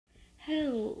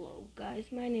Hello guys,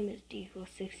 my name is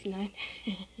Deagle69.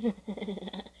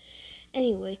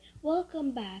 Anyway,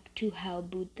 welcome back to How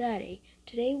About That.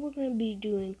 Today we're going to be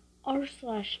doing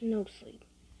r/no sleep.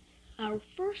 Our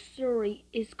first story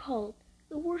is called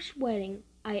The Worst Wedding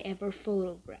I Ever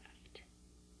Photographed.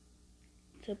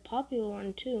 It's a popular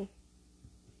one too.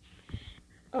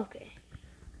 Okay,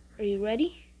 are you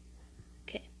ready?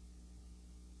 Okay.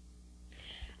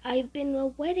 I've been a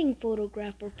wedding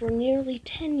photographer for nearly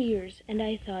 10 years, and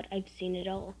I thought I've seen it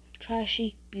all.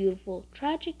 Trashy, beautiful,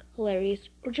 tragic, hilarious,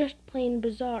 or just plain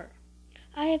bizarre.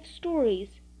 I have stories.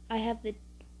 I have the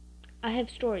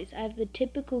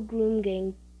typical groom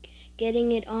gang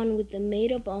getting it on with the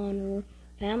maid of honor,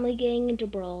 family getting into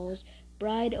brawls,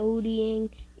 bride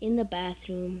ODing in the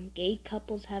bathroom, gay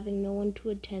couples having no one to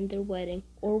attend their wedding,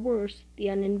 or worse, the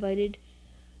uninvited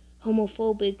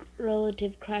homophobic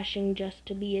relative crashing just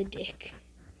to be a dick.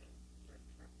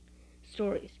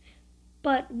 Stories.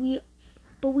 But we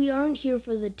aren't here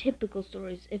for the typical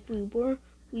stories. If we were,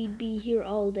 we'd be here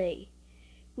all day.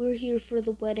 We're here for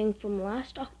the wedding from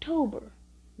last October.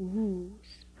 Ooh,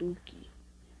 spooky.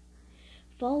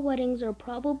 Fall weddings are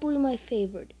probably my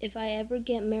favorite. If I ever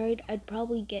get married, I'd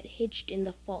probably get hitched in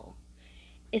the fall.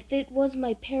 If it was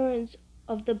my parents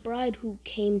of the bride who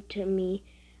came to me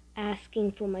asking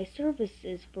for my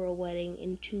services for a wedding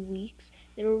in 2 weeks,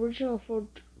 their original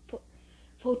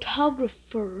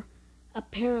photographer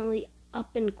apparently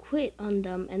up and quit on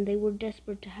them, and they were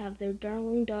desperate to have their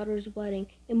darling daughter's wedding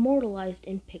immortalized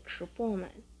in picture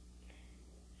format.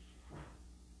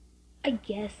 I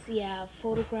guess, yeah,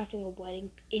 photographing a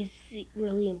wedding is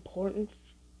really important,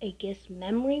 I guess,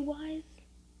 memory-wise,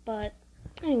 but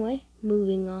anyway,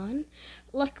 moving on.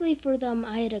 Luckily for them,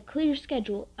 I had a clear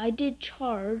schedule. I did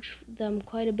charge them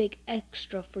quite a bit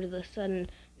extra for the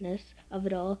suddenness of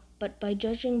it all, but by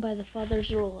judging by the father's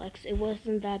Rolex, it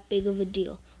wasn't that big of a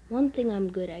deal. One thing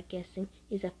I'm good at guessing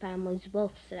is a family's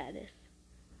wealth status.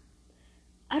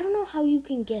 I don't know how you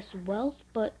can guess wealth,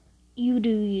 but you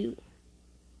do you.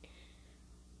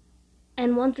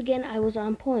 And once again, I was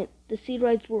on point. The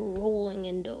Seawrights were rolling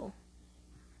in dough.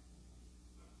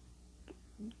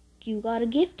 You got a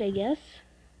gift, I guess.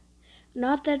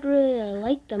 Not that really I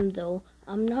like them, though.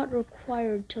 I'm not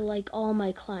required to like all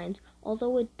my clients,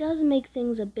 although it does make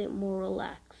things a bit more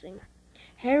relaxing.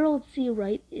 Harold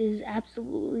Seawright is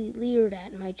absolutely leered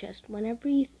at my chest whenever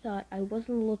he thought I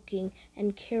wasn't looking,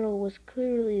 and Carol was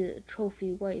clearly the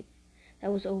trophy wife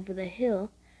that was over the hill.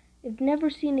 I've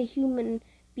never seen a human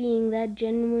being that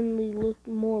genuinely looked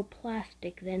more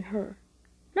plastic than her.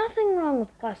 Nothing wrong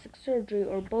with plastic surgery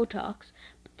or Botox,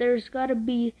 but there's gotta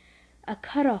be a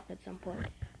cutoff at some point.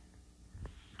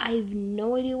 I have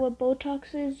no idea what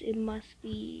Botox is. It must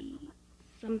be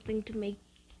something to make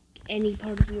any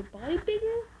part of your body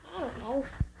bigger? I don't know.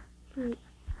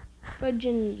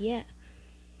 Yeah.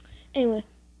 Anyway,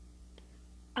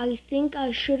 I think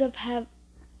I should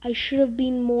have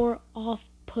been more off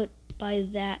put by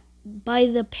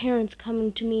the parents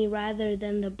coming to me rather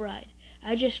than the bride.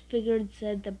 I just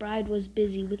said the bride was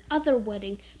busy with other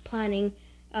wedding planning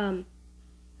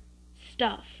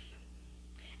stuff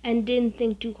and didn't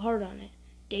think too hard on it.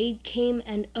 Date came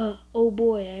and oh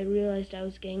boy, I realized I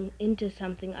was getting into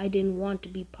something I didn't want to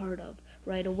be part of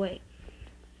right away.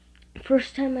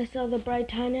 First time I saw the bride,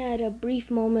 Tanya had a brief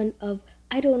moment of,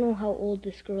 I don't know how old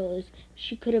this girl is.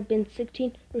 She could have been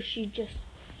 16 or she just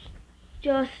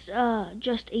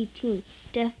 18.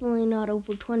 Definitely not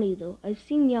over 20 though. I've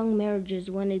seen young marriages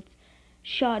when it's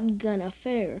shotgun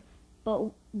affair,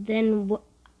 but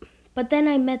then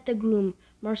I met the groom,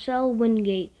 Marcel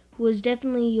Wingate, who was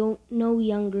definitely no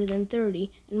younger than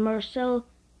 30, and Marcel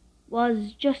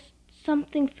was just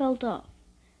something felt off.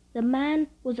 The man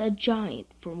was a giant,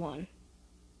 for one.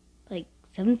 Like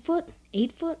 7 foot,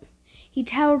 8 foot? He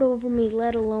towered over me,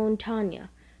 let alone Tanya.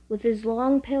 With his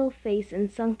long pale face and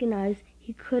sunken eyes,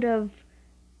 he could have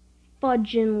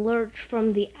fudged and lurched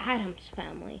from the Addams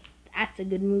Family. That's a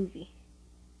good movie.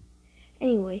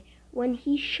 Anyway, when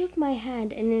he shook my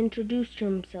hand and introduced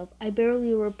himself, I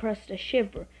barely repressed a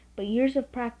shiver, but years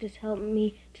of practice helped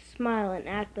me to smile and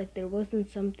act like there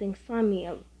wasn't something slimy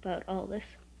about all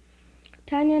this.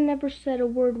 Tanya never said a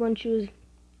word when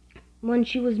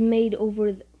she was made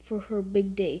over for her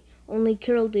big day. Only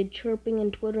Carol did, chirping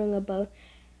and twittering about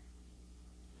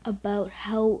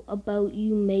how about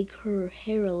you make her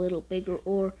hair a little bigger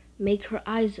or make her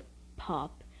eyes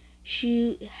pop.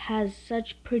 She has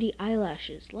such pretty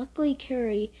eyelashes. Luckily,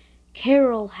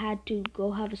 Carol had to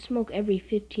go have a smoke every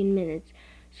 15 minutes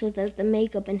so that the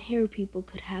makeup and hair people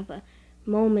could have a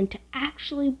moment to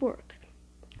actually work.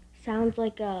 Sounds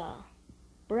like a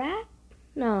brat?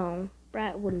 No,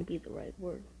 Brat wouldn't be the right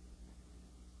word.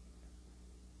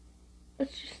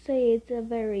 Let's just say it's a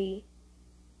very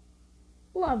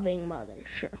loving mother,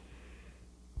 sure.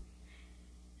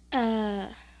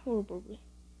 Where were we?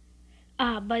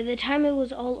 By the time it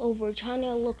was all over,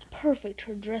 Tanya looked perfect.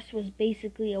 Her dress was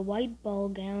basically a white ball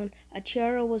gown. A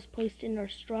tiara was placed in her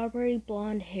strawberry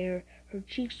blonde hair. Her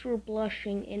cheeks were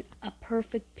blushing in a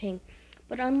perfect pink.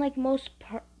 But unlike most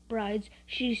brides,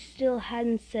 she still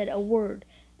hadn't said a word.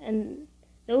 And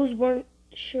those weren't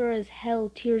sure as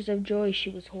hell tears of joy she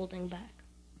was holding back.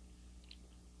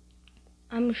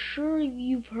 I'm sure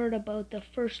you've heard about the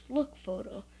first look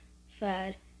photo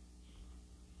fad.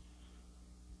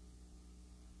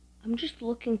 I'm just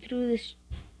looking through this.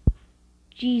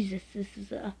 Jesus, this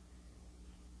is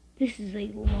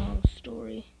a long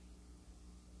story.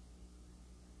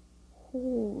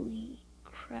 Holy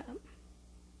crap.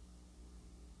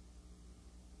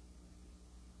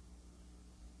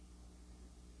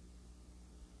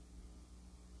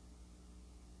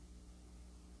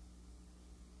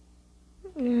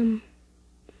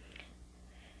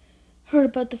 Heard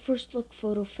about the first look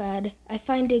photo fad. I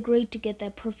find it great to get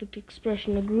that perfect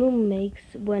expression a groom makes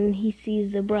when he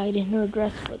sees the bride in her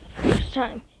dress for the first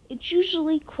time. It's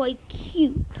usually quite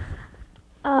cute.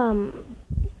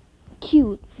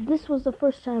 Cute. This was the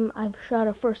first time I've shot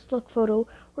a first look photo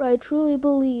where I truly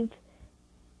believe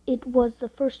it was the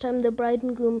first time the bride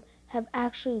and groom have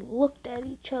actually looked at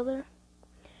each other.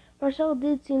 Marcel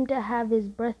did seem to have his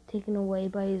breath taken away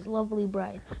by his lovely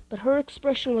bride, but her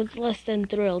expression was less than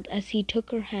thrilled as he took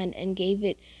her hand and gave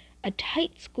it a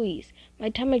tight squeeze.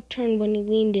 My stomach turned when he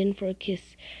leaned in for a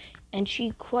kiss, and she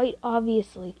quite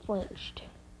obviously flinched.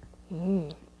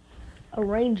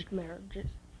 Arranged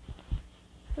marriages.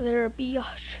 They're a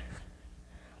biatch.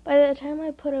 By the time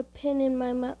I put a pin in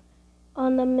my mouth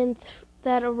on the myth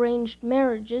that arranged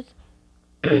marriages,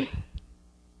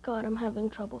 God, I'm having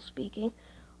trouble speaking,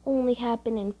 only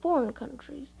happen in foreign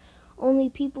countries. Only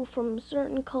people from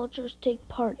certain cultures take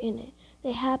part in it.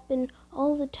 They happen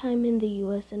all the time in the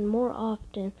U.S., and more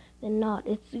often than not,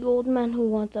 it's the old man who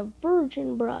wants a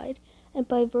virgin bride. And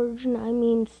by virgin, I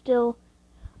mean still,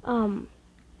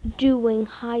 doing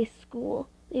high school.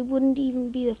 They wouldn't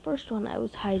even be the first one I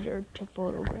was hired to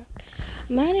photograph.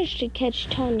 I managed to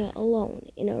catch Tanya alone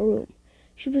in a room.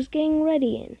 She was getting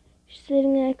ready in,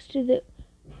 sitting next to the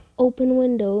open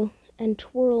window and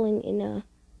twirling in a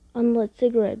unlit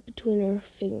cigarette between her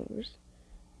fingers.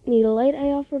 Need a light? I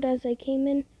offered as I came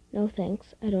in. No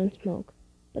thanks, I don't smoke.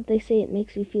 But they say it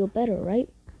makes you feel better, right?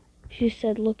 She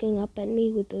said, looking up at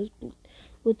me with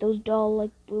those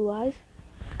doll-like blue eyes.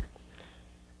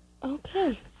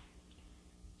 Okay.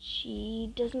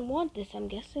 She doesn't want this, I'm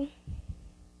guessing.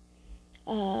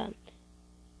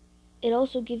 It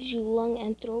also gives you lung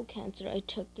and throat cancer. I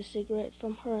took the cigarette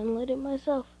from her and lit it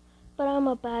myself. But I'm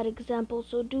a bad example,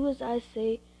 so do as I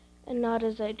say and not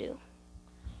as I do.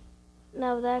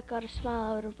 Now that got a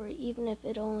smile out of her, even if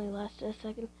it only lasted a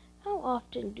second. How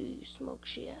often do you smoke,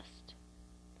 she asked.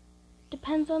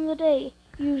 Depends on the day.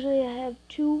 Usually I have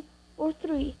 2 or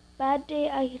 3. Bad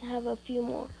day I can have a few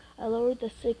more. I lowered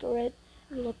the cigarette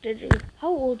and looked at her. How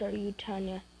old are you,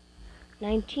 Tanya?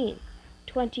 19.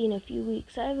 20 in a few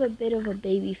weeks. I have a bit of a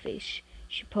baby face.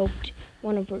 She poked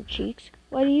one of her cheeks.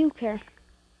 Why do you care?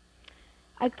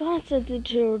 I glanced at the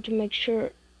door to make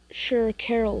sure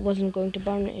Carol wasn't going to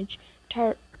barnage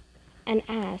and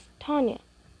asked, Tanya,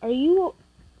 are you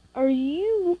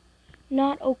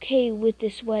not okay with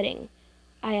this wedding?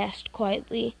 I asked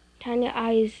quietly. Tanya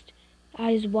eyes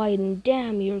widened.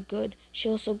 Damn, you're good. She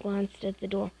also glanced at the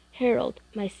door. Harold,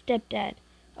 my stepdad,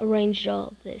 arranged all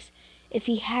of this. If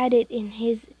he had it in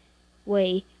his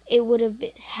way, it would have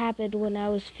happened when I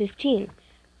was 15.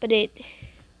 But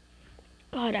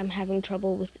God, I'm having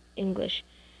trouble with English.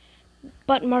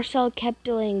 But Marcel kept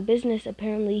delaying business.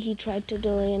 Apparently, he tried to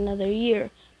delay another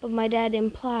year. But my dad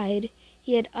implied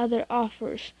he had other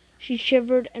offers. She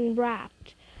shivered and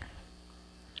wrapped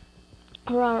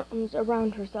her arms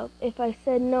around herself. If I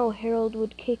said no, Harold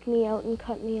would kick me out and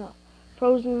cut me off.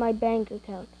 Frozen my bank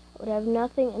account. I would have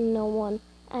nothing and no one,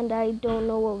 and I don't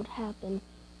know what would happen.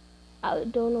 I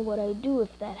don't know what I'd do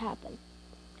if that happened.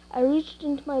 I reached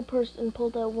into my purse and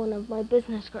pulled out one of my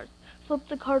business cards. Flipped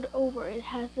the card over. It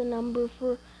has a number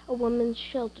for a women's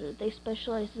shelter. They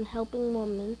specialize in helping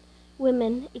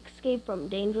women escape from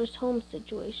dangerous home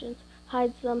situations,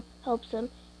 hides them, helps them,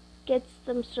 gets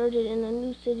them started in a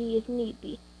new city if need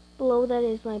be. Below that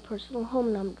is my personal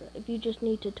home number if you just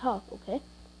need to talk, okay?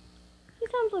 He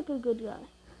sounds like a good guy.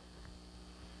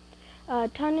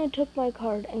 Tanya took my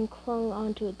card and clung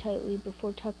onto it tightly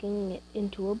before tucking it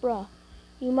into her bra.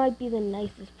 You might be the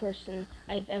nicest person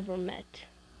I've ever met."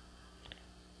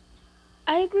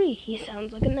 "I agree, he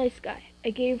sounds like a nice guy." I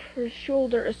gave her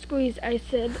shoulder a squeeze. I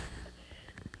said,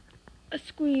 "A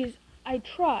squeeze I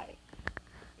try,"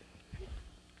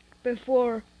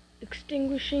 before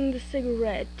extinguishing the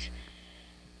cigarette.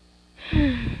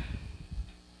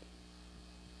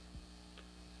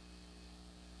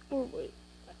 Or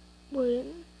wait.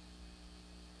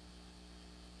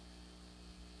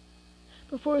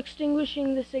 Before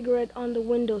extinguishing the cigarette on the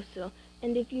windowsill.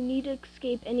 "And if you need to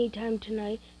escape any time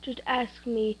tonight, just ask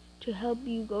me to help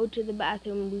you go to the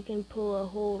bathroom. We can pull a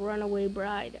whole runaway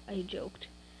bride," I joked.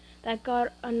 That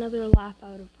got another laugh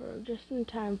out of her, just in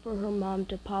time for her mom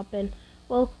to pop in.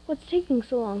 "Well, what's taking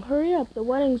so long? Hurry up, the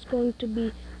wedding's going to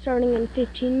be starting in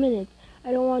 15 minutes.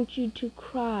 I don't want you to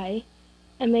cry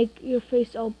and make your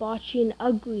face all botchy and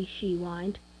ugly," she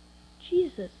whined.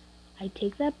 Jesus, I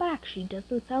take that back. She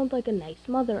doesn't sound like a nice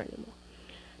mother anymore.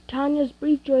 Tanya's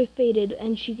brief joy faded,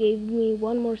 and she gave me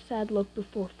one more sad look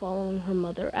before following her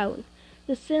mother out.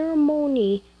 The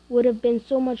ceremony would have been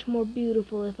so much more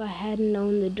beautiful if I hadn't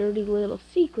known the dirty little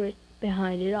secret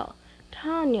behind it all.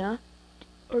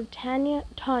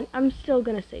 I'm still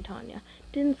gonna say Tanya,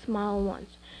 didn't smile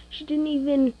once. She didn't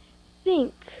even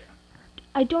think,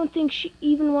 I don't think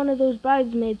even one of those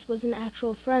bridesmaids was an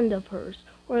actual friend of hers,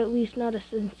 or at least not a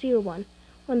sincere one.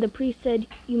 When the priest said,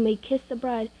 "You may kiss the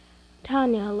bride,"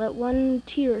 Tanya let one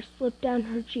tear slip down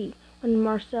her cheek when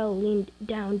Marcel leaned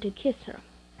down to kiss her.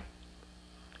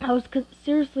 I was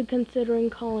seriously considering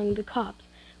calling the cops,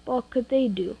 but what could they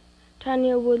do?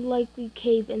 Tanya would likely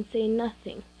cave and say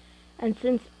nothing, and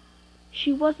since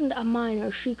she wasn't a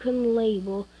minor, she couldn't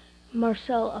label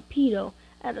Marcel a pedo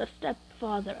and a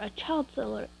stepfather a child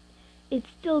seller. It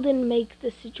still didn't make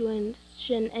the situation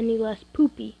any less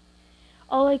poopy.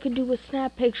 All I could do was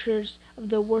snap pictures of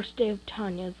the worst day of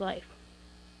Tanya's life.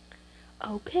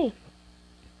 Okay.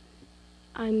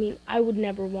 I mean, I would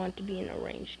never want to be in an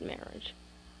arranged marriage.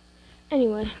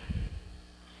 Anyway,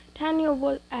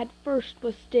 Tanya at first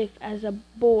was stiff as a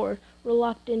board,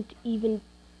 reluctant to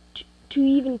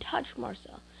even touch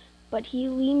Marcel, but he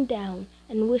leaned down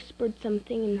and whispered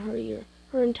something in her ear.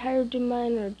 Her entire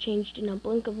demeanor changed in a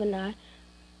blink of an eye.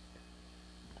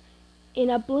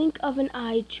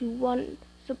 To one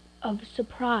of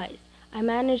surprise. I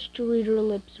managed to read her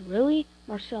lips. "Really?"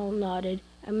 Marcel nodded.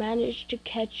 I managed to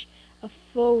catch a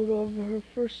photo of her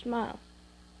first smile.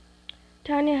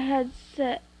 Tanya had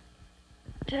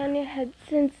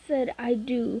since said "I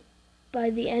do" by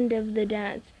the end of the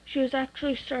dance. She was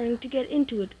actually starting to get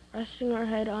into it, resting her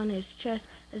head on his chest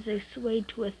as they swayed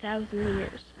to 1,000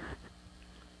 years.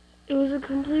 It was a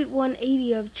complete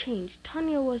 180 of change.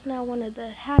 Tanya was now one of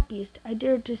the happiest, I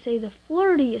dare to say the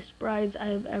flirtiest brides I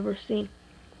have ever seen.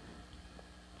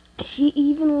 She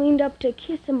even leaned up to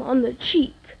kiss him on the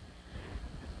cheek.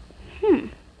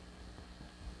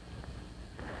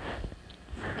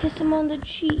 Kiss him on the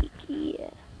cheek, yeah.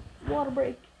 Water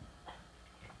break.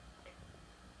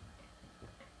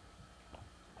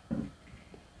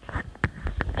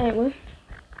 Anyway,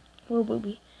 little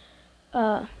booby.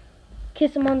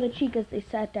 Kiss him on the cheek as they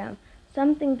sat down.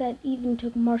 Something that even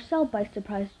took Marcel by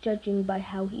surprise, judging by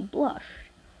how he blushed.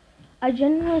 I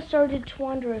genuinely started to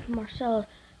wonder if Marcel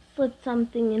slipped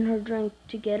something in her drink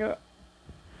to get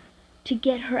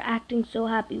her acting so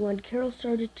happy when Carol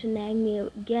started to nag me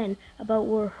again about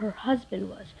where her husband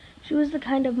was. She was the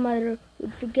kind of mother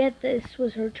who'd forget this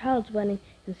was her child's wedding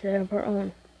instead of her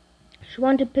own. She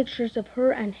wanted pictures of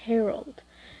her and Harold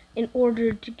in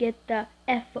order to get the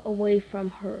F away from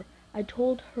her. I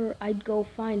told her I'd go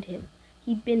find him.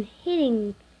 He'd been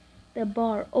hitting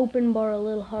the open bar a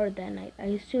little hard that night. I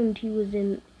assumed he was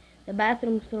in the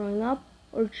bathroom throwing up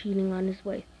or cheating on his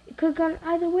wife. It could have gone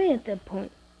either way at that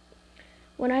point.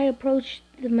 When I approached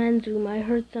the men's room, I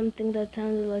heard something that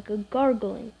sounded like a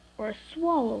gargling or a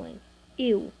swallowing.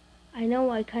 Ew. I know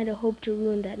I kind of hoped to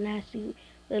ruin that nasty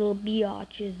little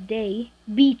biatch's day.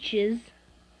 Beaches.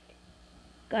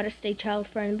 Gotta stay child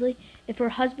friendly. If her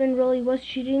husband really was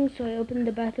cheating, so I opened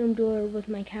the bathroom door with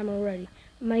my camera ready.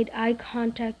 I made eye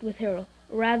contact with Harold.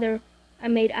 Rather, I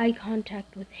made eye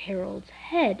contact with Harold's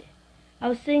head. I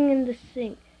was sitting in the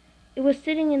sink. It was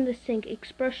sitting in the sink,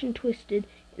 expression twisted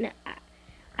in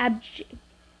abject.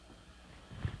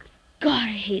 God,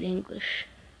 I hate English.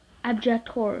 Abject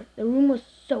horror. The room was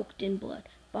soaked in blood,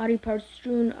 body parts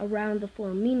strewn around the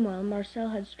floor. Meanwhile, Marcel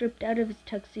had stripped out of his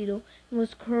tuxedo and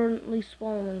was currently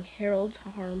swallowing Harold's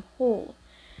arm whole.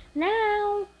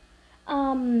 Now,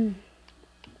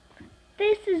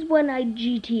 this is when I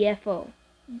GTFO.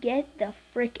 Get the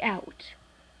frick out.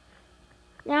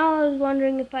 Now I was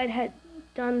wondering if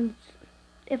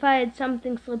if I had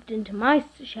something slipped into my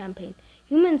champagne.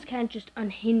 Humans can't just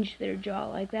unhinge their jaw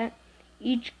like that.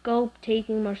 Each gulp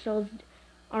taking Marcel's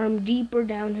arm deeper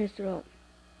down his throat.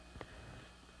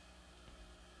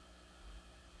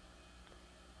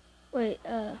 Wait,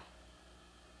 where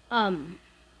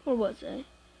was I?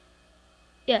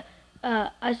 Yeah,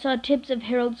 I saw tips of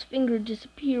Harold's finger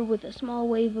disappear with a small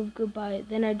wave of goodbye.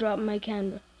 Then I dropped my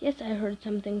camera. Yes, I heard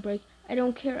something break. I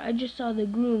don't care. I just saw the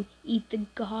groom eat the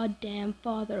goddamn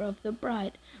father of the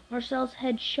bride. Marcel's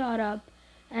head shot up,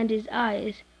 and his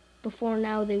eyes, before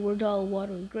now they were dull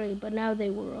watery gray, but now they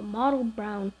were a mottled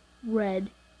brown red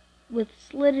with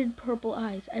slitted purple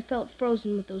eyes. I felt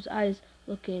frozen with those eyes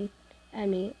looking at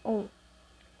me. Oh,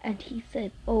 and he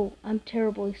said, "Oh, I'm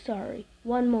terribly sorry."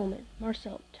 One moment.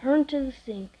 Marcel turned to the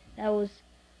sink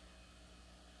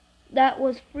that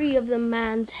was free of the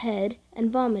man's head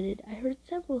and vomited. I heard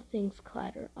several things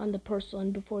clatter on the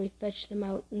porcelain before he fetched them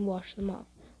out and washed them off.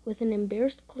 With an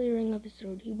embarrassed clearing of his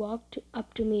throat, he walked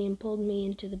up to me and pulled me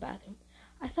into the bathroom.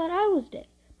 I thought I was dead,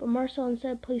 but Marcel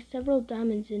instead placed several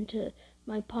diamonds into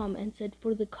my palm and said,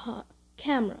 "For the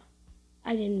camera."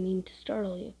 I didn't mean to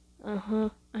startle you.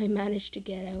 I managed to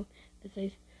get out as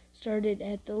I started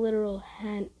at the literal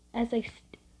hand as I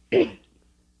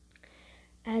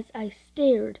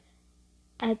stared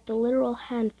at the literal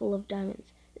handful of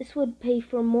diamonds. This would pay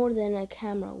for more than a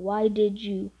camera. Why did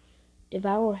you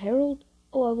devour Harold?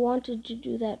 Oh, I wanted to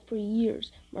do that for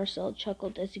years. Marcel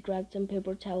chuckled as he grabbed some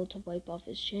paper towel to wipe off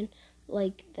his chin,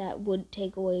 like that would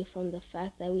take away from the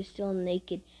fact that he was still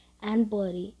naked and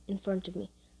bloody in front of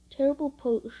me. Terrible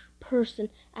person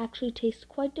actually tastes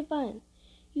quite divine.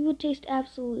 You would taste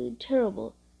absolutely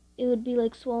terrible. It would be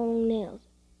like swallowing nails.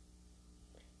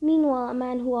 Meanwhile, a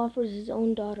man who offers his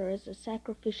own daughter as a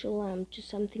sacrificial lamb to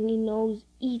something he knows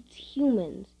eats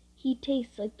humans, he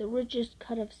tastes like the richest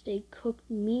cut of steak cooked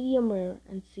medium rare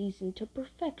and seasoned to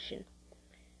perfection.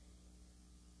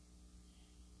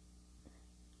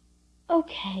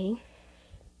 Okay,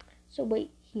 so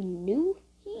wait, he knew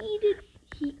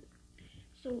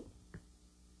so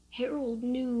Harold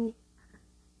knew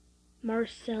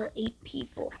Marcel ate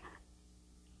people.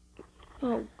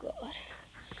 Oh God,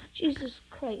 Jesus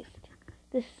Christ.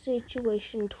 This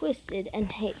situation twisted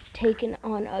and taken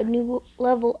on a new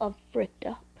level of fricked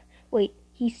up. Wait,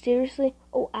 he seriously?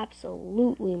 Oh,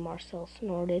 absolutely, Marcel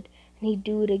snorted, and he'd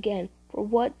do it again, for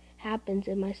what happens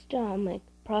in my stomach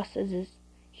processes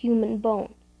human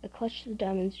bone. I clutched the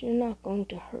diamonds. You're not going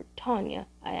to hurt Tanya?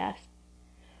 I asked.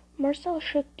 Marcel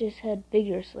shook his head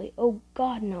vigorously. Oh,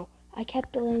 God, no. I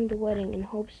kept delaying the wedding in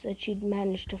hopes that she'd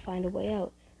manage to find a way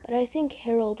out. But I think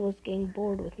Harold was getting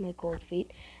bored with my cold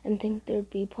feet and think there'd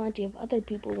be plenty of other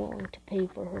people willing to pay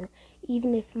for her,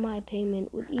 even if my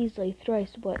payment would easily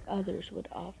thrice what others would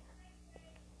offer.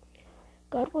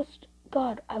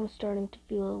 God, I was starting to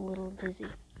feel a little dizzy.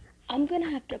 I'm gonna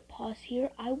have to pause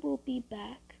here. I will be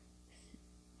back.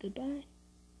 Goodbye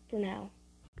for now.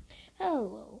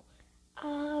 Hello.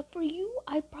 For you,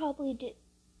 I probably did.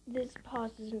 This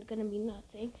pause isn't gonna be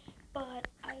nothing, but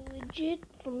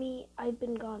for me, I've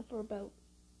been gone for about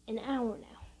an hour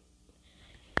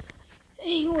now.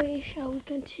 Anyway, shall we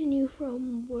continue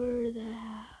from where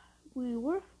we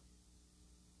were?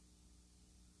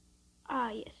 Ah,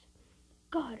 yes.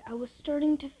 God, I was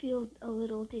starting to feel a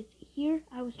little dizzy. Here,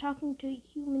 I was talking to a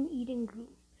human-eating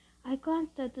groom. I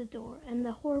glanced at the door, and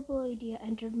the horrible idea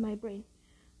entered my brain.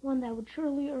 One that would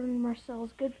surely earn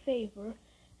Marcel's good favor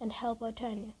and help out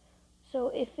Tanya. So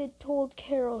if it told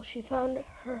Carol she found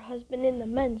her husband in the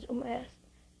men's room, I asked.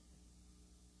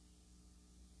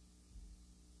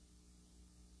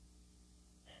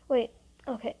 Wait,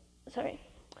 okay, sorry.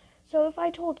 So if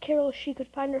I told Carol she could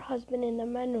find her husband in the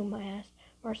men's room, I asked.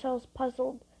 Marcel's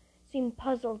seemed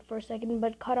puzzled for a second,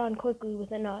 but caught on quickly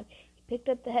with a nod. He picked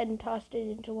up the head and tossed it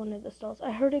into one of the stalls.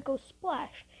 I heard it go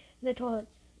splash in the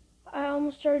toilets. I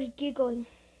almost started giggling.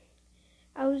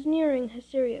 I was nearing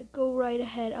hysteria. Go right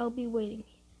ahead, I'll be waiting,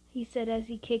 he said as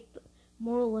he kicked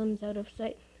more limbs out of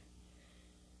sight.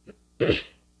 I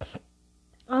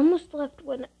almost left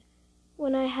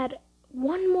when I had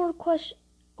one more question.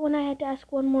 When I had to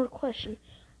ask one more question.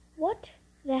 What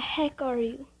the heck are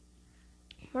you?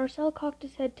 Marcel cocked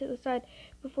his head to the side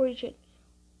before he changed.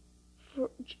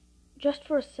 Just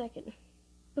for a second.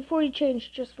 Before he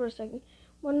changed, just for a second.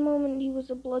 One moment he was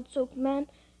a blood-soaked man,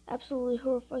 absolutely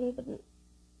horrifying,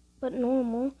 but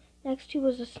normal. Next he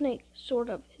was a snake, sort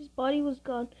of. His body was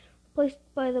gone, replaced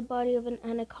by the body of an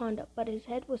anaconda, but his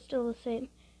head was still the same,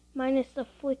 minus the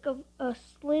flick of a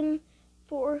slim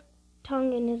forked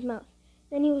tongue in his mouth.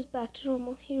 Then he was back to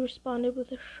normal. He responded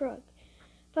with a shrug.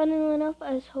 Funnily enough,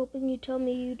 I was hoping you'd tell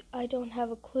me I don't have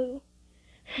a clue.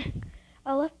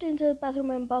 I left into the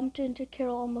bathroom and bumped into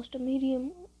Carol almost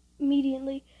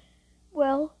immediately.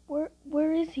 Well,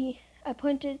 where is he? I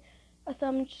pointed a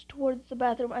thumb towards the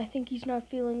bathroom. I think he's not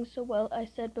feeling so well, I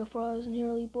said before I was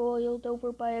nearly boiled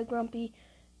over by a grumpy,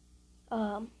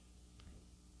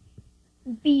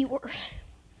 B word.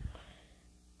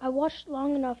 I watched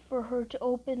long enough for her to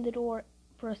open the door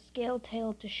for a scale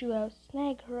tail to shoot out,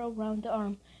 snag her around the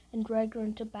arm, and drag her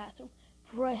into the bathroom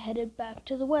before I headed back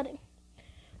to the wedding.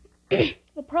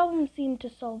 The problem seemed to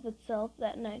solve itself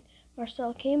that night.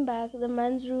 Marcel came back, the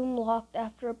men's room locked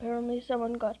after apparently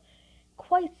someone got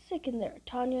quite sick in there.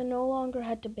 Tanya no longer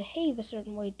had to behave a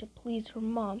certain way to please her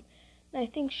mom, and I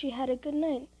think she had a good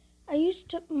night. I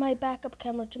used my backup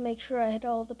camera to make sure I had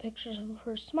all the pictures of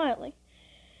her smiling.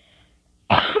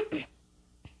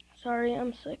 Sorry,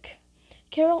 I'm sick.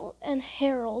 Carol and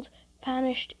Harold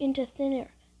vanished into thin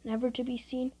air, never to be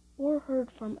seen or heard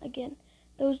from again.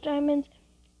 Those diamonds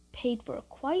paid for a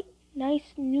quite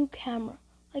nice new camera.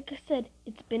 Like I said,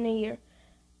 it's been a year.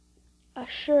 I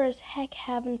sure as heck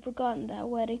haven't forgotten that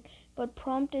wedding, but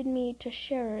prompted me to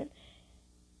share it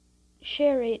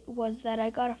was that I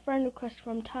got a friend request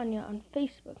from Tanya on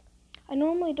Facebook. I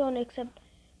normally don't accept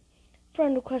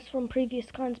friend requests from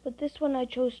previous cons, but this one I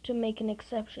chose to make an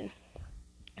exception.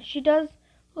 She does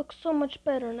look so much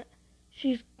better now.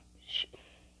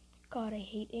 God, I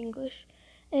hate English.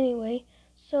 Anyway,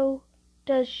 so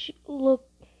does she look.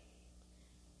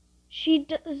 She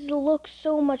does look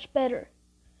so much better.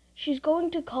 She's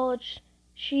going to college.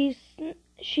 She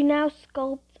now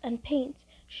sculpts and paints.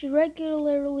 She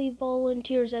regularly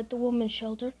volunteers at the women's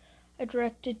shelter I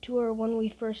directed to her when we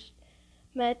first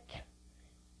met.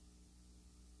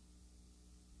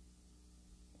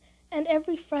 And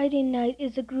every Friday night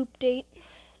is a group date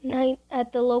night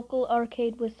at the local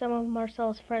arcade with some of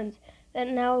Marcel's friends that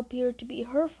now appear to be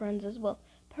her friends as well.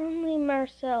 Apparently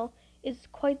Marcel is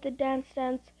quite the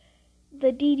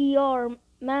the DDR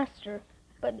master,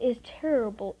 but is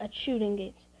terrible at shooting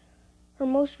games. Her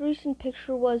most recent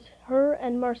picture was her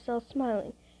and Marcel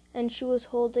smiling, and she was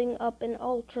holding up an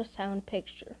ultrasound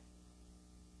picture.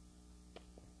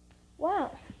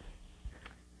 Wow.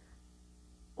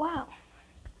 Wow.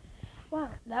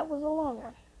 Wow, that was a long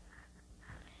one.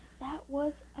 That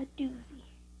was a doozy.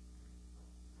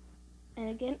 And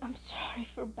again, I'm sorry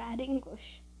for bad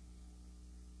English.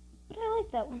 But I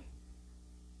like that one.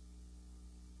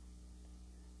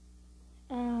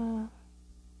 I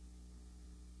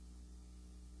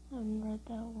haven't read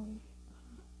that one.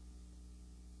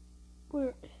 Where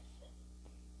is it?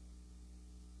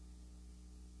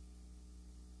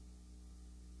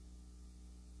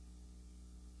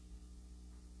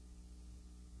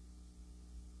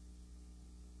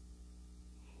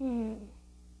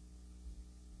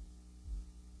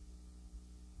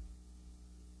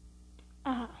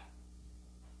 Ah.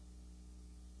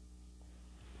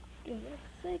 Give it a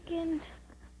second.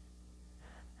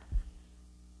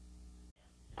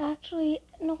 Actually,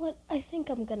 you know what? I think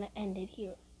I'm gonna end it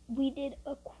here. We did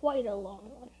quite a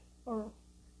long one. Or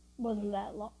wasn't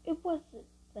that long. It was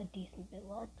a decent bit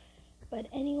long. But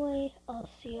anyway, I'll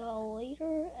see y'all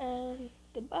later and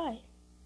goodbye.